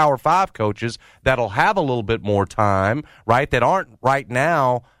these Power 5 coaches that'll have a little bit more time, right? That aren't right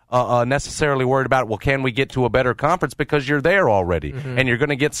now necessarily worried about, well, can we get to a better conference, because you're there already and you're going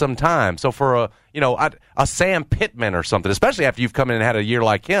to get some time. So for a Sam Pittman or something, especially after you've come in and had a year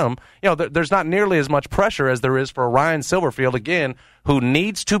like him, there's not nearly as much pressure as there is for Ryan Silverfield, again, who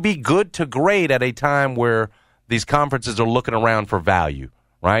needs to be good to great at a time where these conferences are looking around for value,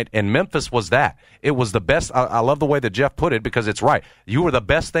 right? And Memphis was that. It was the best. I love the way that Jeff put it, because it's right. You were the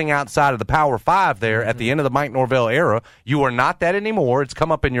best thing outside of the Power 5 there at the end of the Mike Norvell era. You are not that anymore. It's come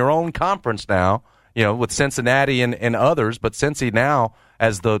up in your own conference now, with Cincinnati and others. But Cincy now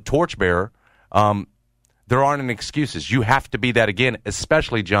as the torchbearer, there aren't any excuses. You have to be that again,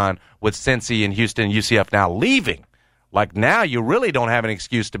 especially, John, with Cincy and Houston and UCF now leaving. Like, now you really don't have an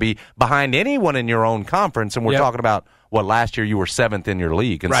excuse to be behind anyone in your own conference, and we're talking about, last year you were 7th in your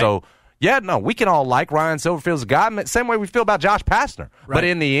league. And so, we can all like Ryan Silverfield's guy, same way we feel about Josh Pastner. Right. But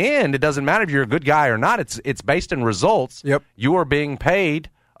in the end, it doesn't matter if you're a good guy or not. It's based in results. Yep. You are being paid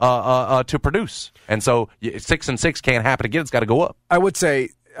to produce. And so 6-6 can't happen again. It's got to go up. I would say,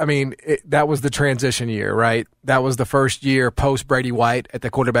 that was the transition year, right? That was the first year post Brady White at the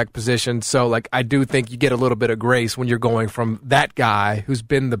quarterback position. So, I do think you get a little bit of grace when you're going from that guy who's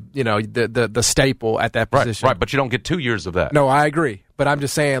been the staple at that position. Right, but you don't get 2 years of that. No, I agree. But I'm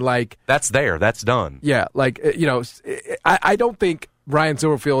just saying, that's there. That's done. Yeah, I don't think Ryan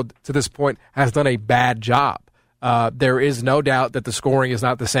Silverfield, to this point, has done a bad job. There is no doubt that the scoring is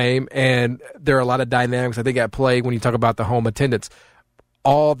not the same, and there are a lot of dynamics, I think, at play when you talk about the home attendance.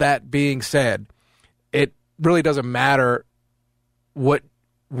 All that being said, it really doesn't matter what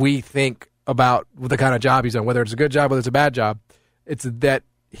we think about the kind of job he's done, whether it's a good job, whether it's a bad job. It's that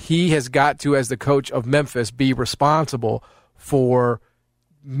he has got to, as the coach of Memphis, be responsible for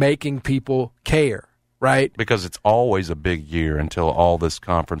making people care, right? Because it's always a big year until all this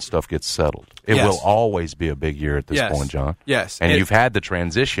conference stuff gets settled. It will always be a big year at this point, John. Yes. And you've had the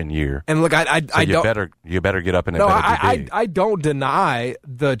transition year. And look, I don't. You better get up in it. No, I don't deny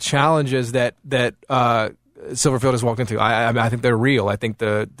the challenges that Silverfield has walked into. I think they're real. I think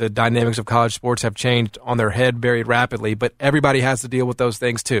the dynamics of college sports have changed on their head very rapidly, but everybody has to deal with those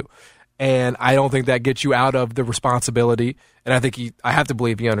things too. And I don't think that gets you out of the responsibility. And I think I have to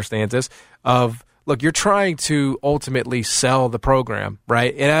believe he understands this. Look, you're trying to ultimately sell the program,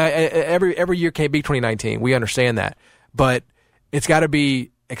 right? And every year can't be 2019. We understand that, but it's got to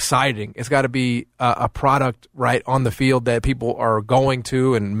be exciting. It's got to be a product, right, on the field that people are going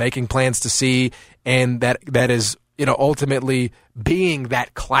to and making plans to see, and that is ultimately being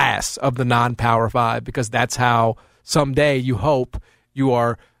that class of the non-Power 5, because that's how someday you hope you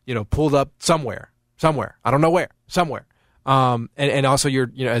are pulled up somewhere. I don't know where. Somewhere. And also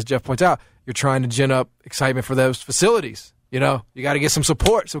you're as Jeff points out, you're trying to gin up excitement for those facilities. You got to get some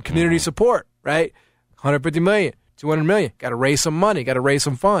support, some community support, right? $150 million, $200 million. Got to raise some money. Got to raise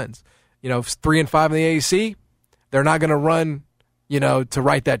some funds. 3 and 5 in the AAC, they're not going to run, to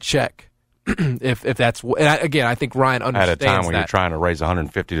write that check. if that's again, I think Ryan understands at a time when that. You're trying to raise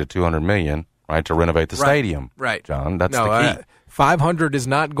 $150 to $200 million, right, to renovate the stadium, right, John. That's the key. 500 is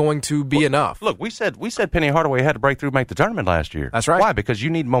not going to be enough. Look, we said Penny Hardaway had to break through and make the tournament last year. That's right. Why? Because you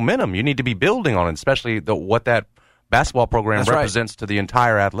need momentum. You need to be building on it, especially what that basketball program represents to the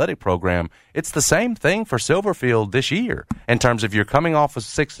entire athletic program. It's the same thing for Silverfield this year in terms of you're coming off of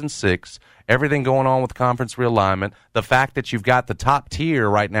 6-6, everything going on with conference realignment, the fact that you've got the top tier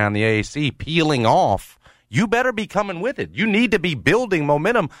right now in the AAC peeling off. You better be coming with it. You need to be building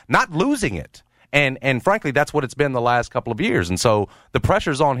momentum, not losing it. And frankly, that's what it's been the last couple of years. And so the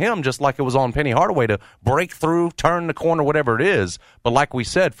pressure's on him just like it was on Penny Hardaway to break through, turn the corner, whatever it is. But like we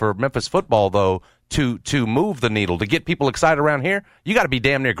said, for Memphis football, though, to move the needle, to get people excited around here, you got to be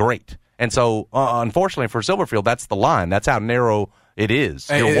damn near great. And so, unfortunately for Silverfield, that's the line. That's how narrow it is.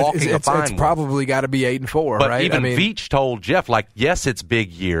 You're walking a fine one. It's probably got to be 8-4, but right? Even Veach told Jeff, like, yes, it's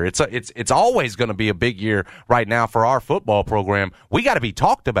big year. It's always going to be a big year right now for our football program. We got to be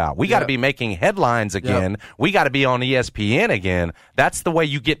talked about. We got to be making headlines again. We got to be on ESPN again. That's the way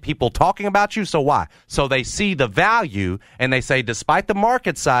you get people talking about you. So why? So they see the value and they say, despite the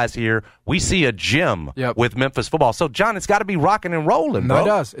market size here, we see a gem with Memphis football. So John, it's got to be rocking and rolling. No,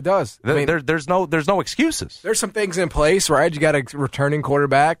 bro. it does. I mean, there's no excuses. There's some things in place, right? You got a returning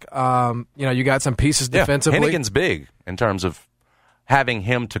quarterback. You got some pieces defensively. Hennigan's big in terms of having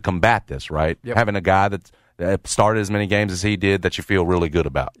him to combat this, right? Having a guy that started as many games as he did that you feel really good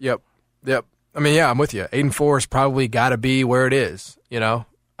about. Yep. I mean, I'm with you. 8-4 has probably got to be where it is, and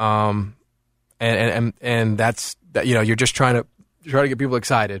that's you're just trying to get people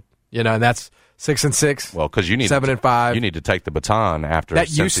excited, and that's 6-6. Well, because you need 7-5. You need to take the baton after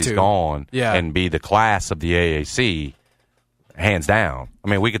since he's gone, and be the class of the AAC. Hands down. I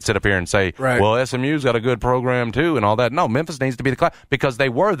mean, we could sit up here and say, well, SMU's got a good program too and all that. No, Memphis needs to be the class because they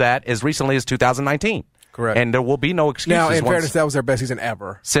were that as recently as 2019. Correct. And there will be no excuses. Now, in fairness, that was their best season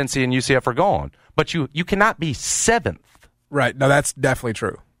ever. Cincy and UCF are gone. But you cannot be 7th. Right. No, that's definitely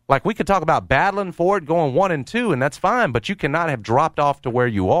true. Like, we could talk about battling for it, going 1-2, and that's fine, but you cannot have dropped off to where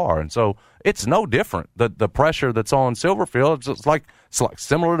you are. And so it's no different. The pressure that's on Silverfield, it's like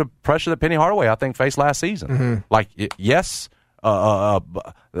similar to pressure that Penny Hardaway, I think, faced last season. Mm-hmm. Like, yes, the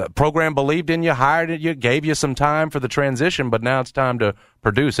program believed in you, hired you, gave you some time for the transition, but now it's time to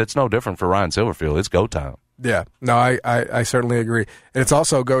produce. It's no different for Ryan Silverfield. It's go time. Yeah, no, I certainly agree. And it's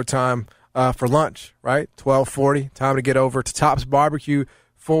also go time for lunch, right? 12:40, time to get over to Tops Barbecue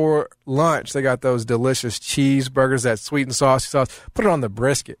for lunch. They got those delicious cheeseburgers, that sweet and saucy sauce. Put it on the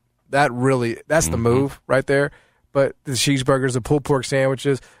brisket. That's the move right there. But the cheeseburgers, the pulled pork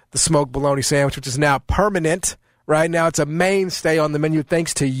sandwiches, the smoked bologna sandwich, which is now permanent. Right now, it's a mainstay on the menu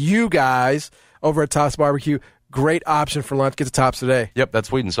thanks to you guys over at Tops Barbecue. Great option for lunch. Get to Tops today. Yep, that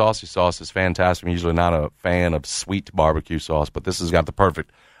sweet and saucy sauce is fantastic. I'm usually not a fan of sweet barbecue sauce, but this has got the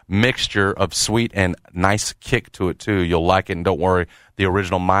perfect mixture of sweet and nice kick to it, too. You'll like it, and don't worry. The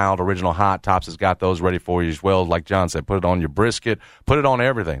original mild, original hot Tops has got those ready for you as well. Like John said, put it on your brisket. Put it on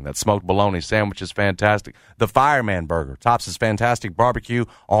everything. That smoked bologna sandwich is fantastic. The Fireman Burger. Tops is fantastic barbecue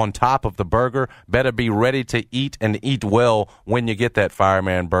on top of the burger. Better be ready to eat and eat well when you get that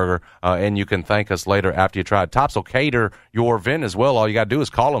Fireman Burger. And you can thank us later after you try it. Tops will cater your event as well. All you got to do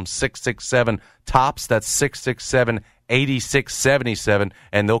is call them 667-TOPS. That's 667-8677,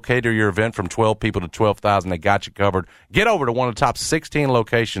 and they'll cater your event from 12 people to 12,000. They got you covered. Get over to one of the top 16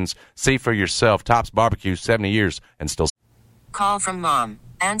 locations. See for yourself. Tops Barbecue, 70 years, and still. Call from mom.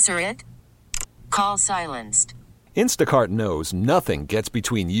 Answer it. Call silenced. Instacart knows nothing gets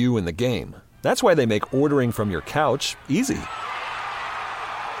between you and the game. That's why they make ordering from your couch easy.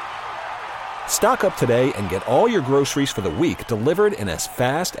 Stock up today and get all your groceries for the week delivered in as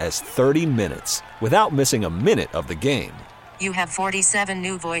fast as 30 minutes without missing a minute of the game. You have 47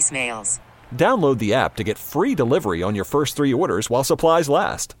 new voicemails. Download the app to get free delivery on your first 3 orders while supplies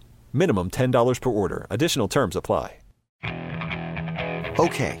last. Minimum $10 per order. Additional terms apply.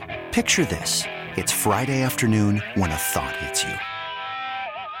 Okay, picture this. It's Friday afternoon when a thought hits you.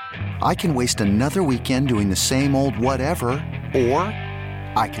 I can waste another weekend doing the same old whatever, or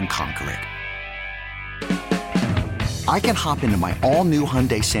I can conquer it. I can hop into my all-new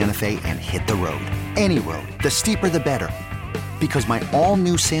Hyundai Santa Fe and hit the road. Any road. The steeper, the better. Because my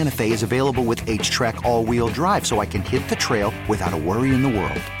all-new Santa Fe is available with H-Track all-wheel drive, so I can hit the trail without a worry in the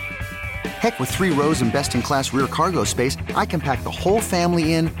world. Heck, with 3 rows and best-in-class rear cargo space, I can pack the whole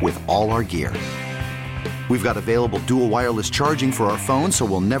family in with all our gear. We've got available dual wireless charging for our phones, so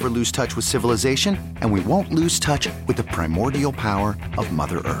we'll never lose touch with civilization, and we won't lose touch with the primordial power of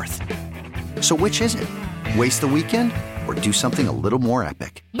Mother Earth. So which is it? Waste the weekend or do something a little more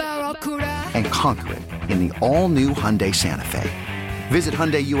epic? And conquer it in the all-new Hyundai Santa Fe. Visit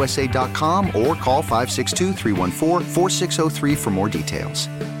HyundaiUSA.com or call 562-314-4603 for more details.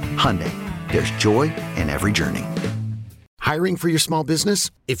 Hyundai, there's joy in every journey. Hiring for your small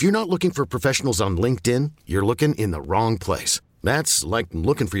business? If you're not looking for professionals on LinkedIn, you're looking in the wrong place. That's like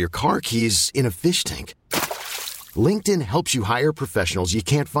looking for your car keys in a fish tank. LinkedIn helps you hire professionals you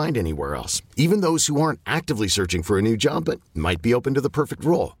can't find anywhere else, even those who aren't actively searching for a new job but might be open to the perfect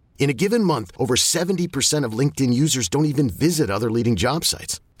role. In a given month, over 70% of LinkedIn users don't even visit other leading job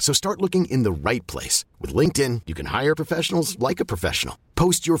sites. So start looking in the right place. With LinkedIn, you can hire professionals like a professional.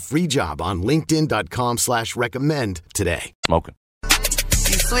 Post your free job on linkedin.com/recommend today. Smoking.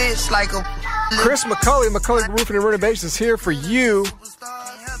 Chris McCulley, McCulley Roofing and Renovation is here for you.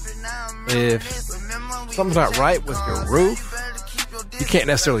 If something's not right with your roof, you can't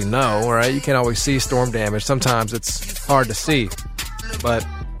necessarily know, right? You can't always see storm damage. Sometimes it's hard to see. But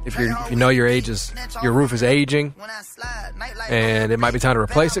if you know your roof is aging and it might be time to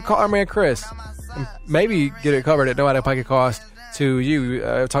replace it, call our man Chris. Maybe get it covered at no out-of-pocket cost to you.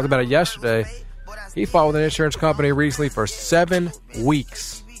 I talked about it yesterday. He fought with an insurance company recently for 7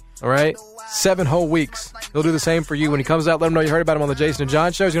 weeks. All right? 7 whole weeks. He'll do the same for you. When he comes out, let him know you heard about him on the Jason and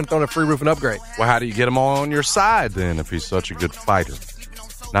John show. He's going to throw in a free roofing upgrade. Well, how do you get him on your side then if he's such a good fighter?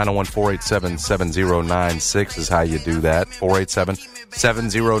 901-487-7096 is how you do that.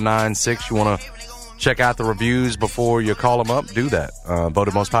 487-7096. You want to check out the reviews before you call them up? Do that.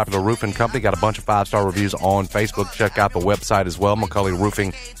 Voted most popular roofing company. Got a bunch of 5-star reviews on Facebook. Check out the website as well,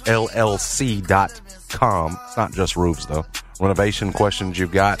 McCulleyRoofingLLC.com. It's not just roofs, though. Renovation questions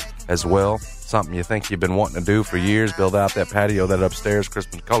you've got as well. Something you think you've been wanting to do for years. Build out that patio, that upstairs. Chris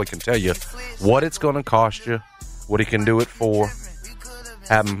McCulley can tell you what it's going to cost you, what he can do it for.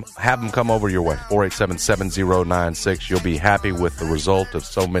 Have them come over your way. 487-7096. You'll be happy with the result of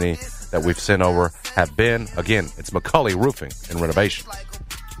so many that we've sent over have been. Again, it's McCulley Roofing and Renovation.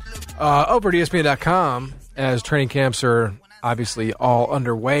 Over at ESPN.com, as training camps are obviously all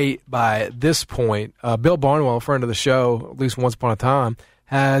underway by this point, Bill Barnwell, a friend of the show, at least once upon a time,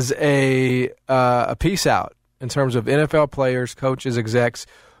 has a piece out in terms of NFL players, coaches, execs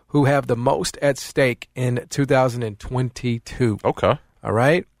who have the most at stake in 2022. Okay. All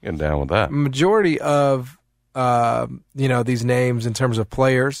right? Getting down with that. Majority of, these names in terms of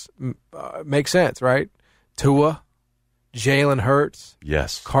players make sense, right? Tua, Jalen Hurts.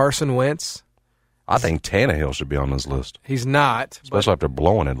 Yes. Carson Wentz. I think Tannehill should be on this list. He's not. Especially after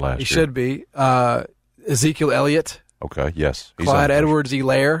blowing it last year. He should be. Ezekiel Elliott. Okay, yes. Clyde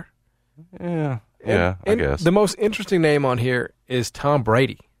Edwards-Helaire. Yeah, I guess. The most interesting name on here is Tom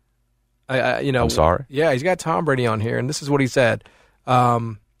Brady. I'm sorry? Yeah, he's got Tom Brady on here, and this is what he said.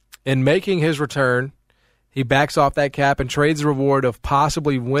 In making his return, he backs off that cap and trades the reward of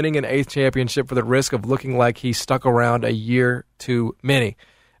possibly winning an 8th championship for the risk of looking like he stuck around a year too many.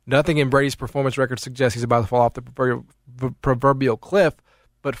 Nothing in Brady's performance record suggests he's about to fall off the proverbial cliff,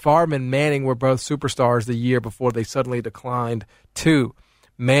 but Favre and Manning were both superstars the year before they suddenly declined too.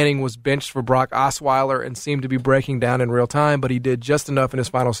 Manning was benched for Brock Osweiler and seemed to be breaking down in real time, but he did just enough in his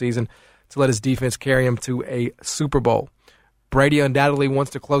final season to let his defense carry him to a Super Bowl. Brady undoubtedly wants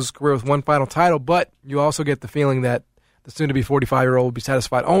to close his career with one final title, but you also get the feeling that the soon-to-be 45-year-old will be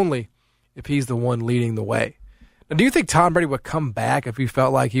satisfied only if he's the one leading the way. Now, do you think Tom Brady would come back if he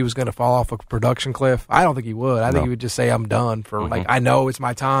felt like he was going to fall off a production cliff? I don't think he would. I think he would just say, I'm done I know it's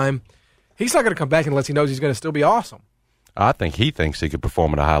my time. He's not going to come back unless he knows he's going to still be awesome. I think he thinks he could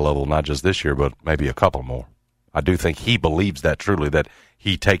perform at a high level, not just this year, but maybe a couple more. I do think he believes that truly, that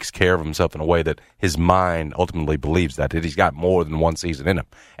he takes care of himself in a way that his mind ultimately believes that he's got more than one season in him.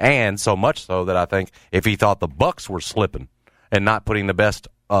 And so much so that I think if he thought the Bucs were slipping and not putting the best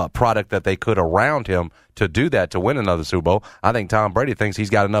product that they could around him to do that, to win another Super Bowl, I think Tom Brady thinks he's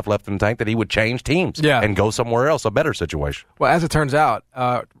got enough left in the tank that he would change teams and go somewhere else, a better situation. Well, as it turns out,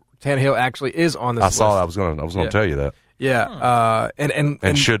 Tannehill actually is on this list. I was going to tell you that. Yeah,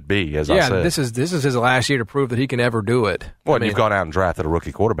 and should be, as I said. Yeah, this is his last year to prove that he can ever do it. Well, you've gone out and drafted a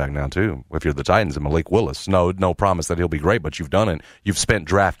rookie quarterback now, too. If you're the Titans and Malik Willis, no promise that he'll be great, but you've done it. You've spent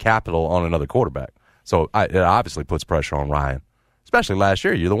draft capital on another quarterback. So it obviously puts pressure on Ryan. Especially last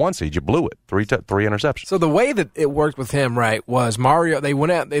year, you're the 1 seed. You blew it. Three interceptions. So the way that it worked with him, right, was Mario. They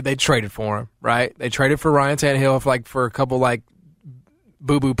went out. They traded for him, right? They traded for Ryan Tannehill for a couple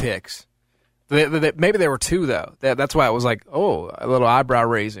boo-boo picks. Maybe there were 2 though. That's why it was a little eyebrow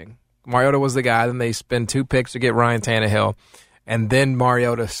raising. Mariota was the guy. Then they spend 2 picks to get Ryan Tannehill, and then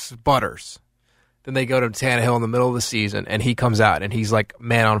Mariota sputters. Then they go to Tannehill in the middle of the season, and he comes out and he's like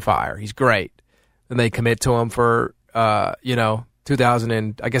man on fire. He's great. Then they commit to him for 2000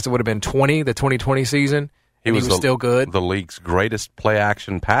 and I guess it would have been the 2020 season. He was still good. The league's greatest play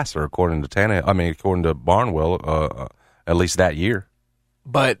action passer, according to Barnwell, at least that year.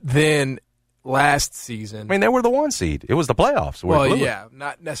 But then last season, they were the 1 seed. It was the playoffs. Well, yeah,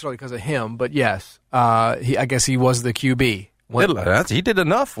 not necessarily because of him, but yes, I guess he was the QB. He did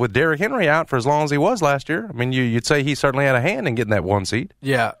enough with Derrick Henry out for as long as he was last year. You'd say he certainly had a hand in getting that 1 seed.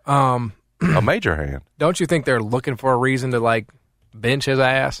 Yeah, a major hand. Don't you think they're looking for a reason to bench his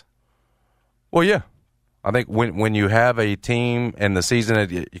ass? Well, yeah. I think when you have a team in the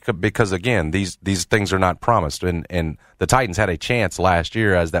season, because again, these things are not promised, and the Titans had a chance last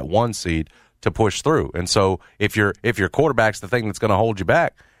year as that 1 seed to push through, and so if your quarterback's the thing that's going to hold you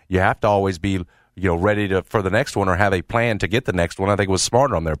back, you have to always be ready for the next one or have a plan to get the next one. I think it was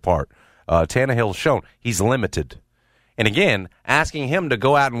smarter on their part. Tannehill's shown he's limited, and again, asking him to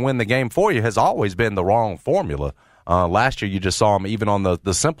go out and win the game for you has always been the wrong formula. Last year, you just saw him even on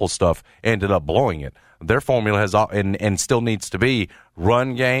the simple stuff ended up blowing it. Their formula has and still needs to be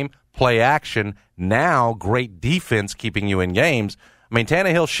run game, play action, now great defense keeping you in games. I mean,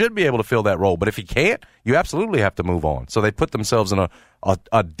 Tannehill should be able to fill that role, but if he can't, you absolutely have to move on. So they put themselves in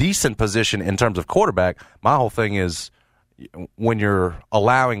a decent position in terms of quarterback. My whole thing is when you're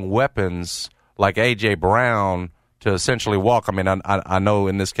allowing weapons like A.J. Brown to essentially walk. I mean, I know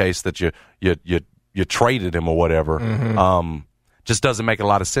in this case that you traded him or whatever. Mm-hmm. Just doesn't make a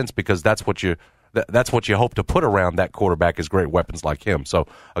lot of sense because that's what you hope to put around that quarterback is great weapons like him. So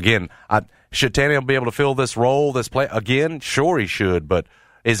again, should Tannehill be able to fill this role, this play again? Sure, he should, but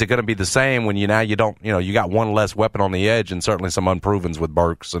is it going to be the same when you don't? You got one less weapon on the edge, and certainly some unprovens with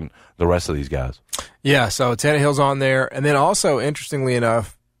Burks and the rest of these guys. Yeah, so Tannehill's on there, and then also interestingly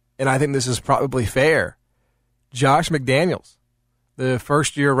enough, and I think this is probably fair, Josh McDaniels, the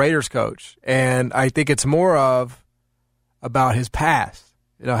first-year Raiders coach, and I think it's more about his past.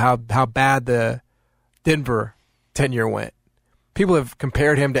 How bad the Denver tenure went. People have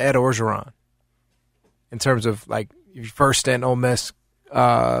compared him to Ed Orgeron in terms of like your first stint in Ole Miss,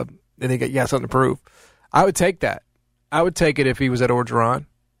 then you got something to prove. I would take that. I would take it if he was Ed Orgeron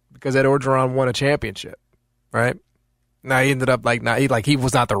because Ed Orgeron won a championship, right? Now he ended up he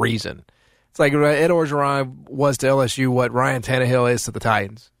was not the reason. It's like Ed Orgeron was to LSU what Ryan Tannehill is to the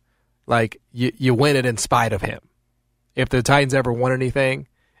Titans. Like you win it in spite of him. If the Titans ever won anything,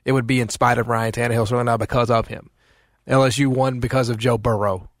 it would be in spite of Ryan Tannehill, certainly not because of him. LSU won because of Joe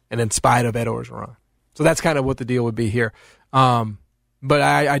Burrow and in spite of Ed Orgeron. So that's kind of what the deal would be here. But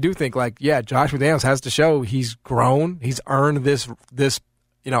I do think, Josh McDaniels has to show he's grown. He's earned this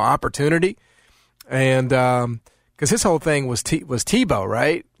opportunity. And because his whole thing was Tebow,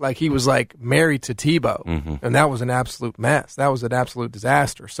 right? Like he was married to Tebow. Mm-hmm. And that was an absolute mess. That was an absolute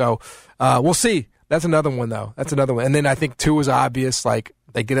disaster. So we'll see. That's another one, though. That's another one. And then I think, too, is obvious.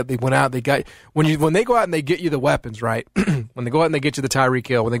 They get up, they went out, they got when they go out and they get you the weapons, right? When they go out and they get you the Tyreek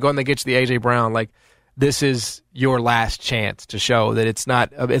Hill, when they go out and they get you the A.J. Brown, this is your last chance to show that it's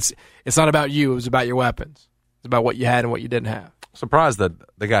not about you. It was about your weapons. It's about what you had and what you didn't have. Surprised that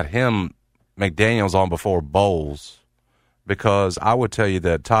they got him, McDaniels, on before Bowles, because I would tell you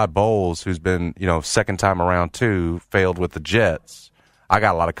that Todd Bowles, who's been second time around too, failed with the Jets. I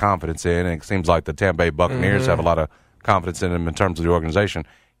got a lot of confidence in, and it seems like the Tampa Bay Buccaneers have a lot of confidence in him in terms of the organization.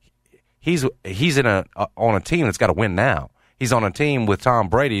 He's on a team that's got to win now. He's on a team with Tom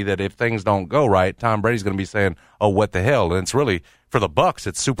Brady that if things don't go right, Tom Brady's going to be saying, "Oh, what the hell?" And it's really for the Bucs,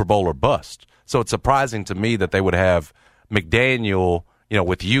 it's Super Bowl or bust. So it's surprising to me that they would have McDaniel,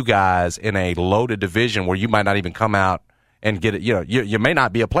 with you guys in a loaded division where you might not even come out and get it. You may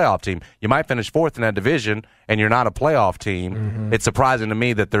not be a playoff team. You might finish fourth in that division, and you're not a playoff team. Mm-hmm. It's surprising to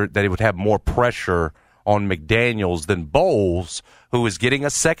me that it would have more pressure on McDaniels than Bowles, who is getting a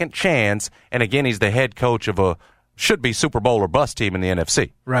second chance. And again, he's the head coach of should be Super Bowl or bust team in the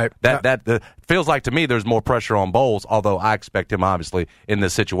NFC. Right. That feels like to me there's more pressure on Bowles, although I expect him obviously in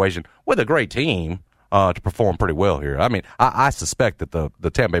this situation with a great team to perform pretty well here. I mean, I suspect that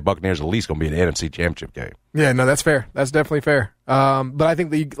the Tampa Bay Buccaneers are at least going to be in the NFC Championship game. Yeah, no, that's fair. That's definitely fair. But I think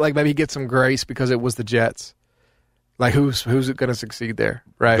maybe he gets some grace because it was the Jets. Who's going to succeed there?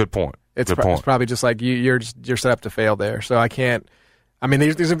 Right. Good point. It's probably just you're set up to fail there. So I can't. I mean,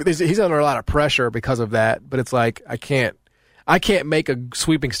 he's under a lot of pressure because of that. But it's I can't make a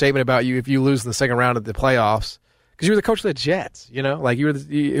sweeping statement about you if you lose in the second round of the playoffs. Because you were the coach of the Jets, what are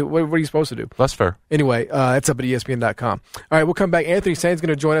you supposed to do? That's fair. Anyway, that's up at ESPN.com. All right, we'll come back. Anthony Sain's going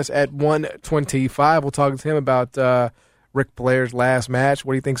to join us at 1:25. We'll talk to him about Rick Blair's last match,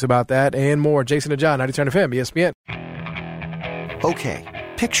 what he thinks about that, and more. Jason and John, 92.9 FM, ESPN. Okay,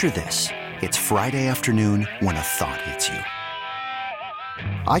 picture this. It's Friday afternoon when a thought hits you.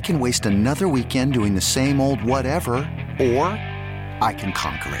 I can waste another weekend doing the same old whatever, or I can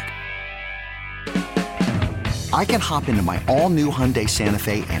conquer it. I can hop into my all-new Hyundai Santa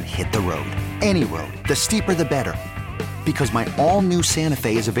Fe and hit the road. Any road. The steeper, the better. Because my all-new Santa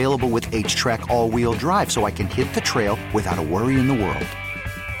Fe is available with H-Track all-wheel drive, so I can hit the trail without a worry in the world.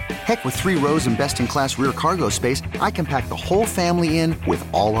 Heck, with 3 rows and best-in-class rear cargo space, I can pack the whole family in with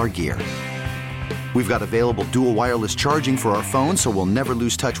all our gear. We've got available dual wireless charging for our phones, so we'll never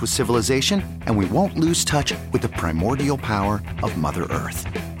lose touch with civilization, and we won't lose touch with the primordial power of Mother Earth.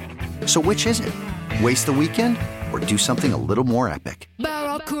 So which is it? Waste the weekend or do something a little more epic?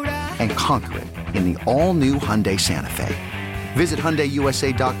 And conquer it in the all-new Hyundai Santa Fe. Visit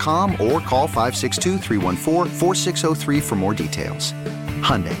HyundaiUSA.com or call 562-314-4603 for more details.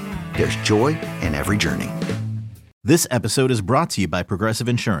 Hyundai, there's joy in every journey. This episode is brought to you by Progressive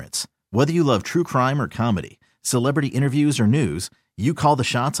Insurance. Whether you love true crime or comedy, celebrity interviews or news, you call the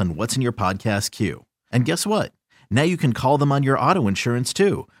shots on what's in your podcast queue. And guess what? Now you can call them on your auto insurance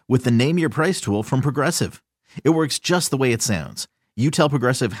too with the Name Your Price tool from Progressive. It works just the way it sounds. You tell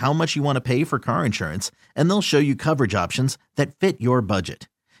Progressive how much you want to pay for car insurance, and they'll show you coverage options that fit your budget.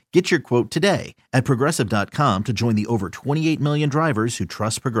 Get your quote today at Progressive.com to join the over 28 million drivers who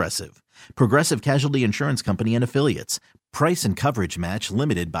trust Progressive. Progressive Casualty Insurance Company and Affiliates. Price and coverage match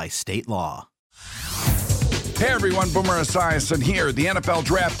limited by state law. Hey everyone, Boomer Esiason here. The NFL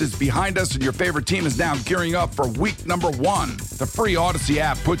Draft is behind us and your favorite team is now gearing up for week number 1. The free Odyssey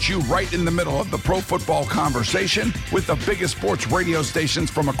app puts you right in the middle of the pro football conversation with the biggest sports radio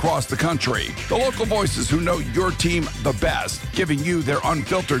stations from across the country. The local voices who know your team the best, giving you their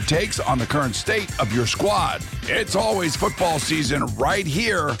unfiltered takes on the current state of your squad. It's always football season right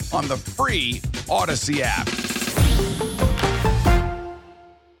here on the free Odyssey app.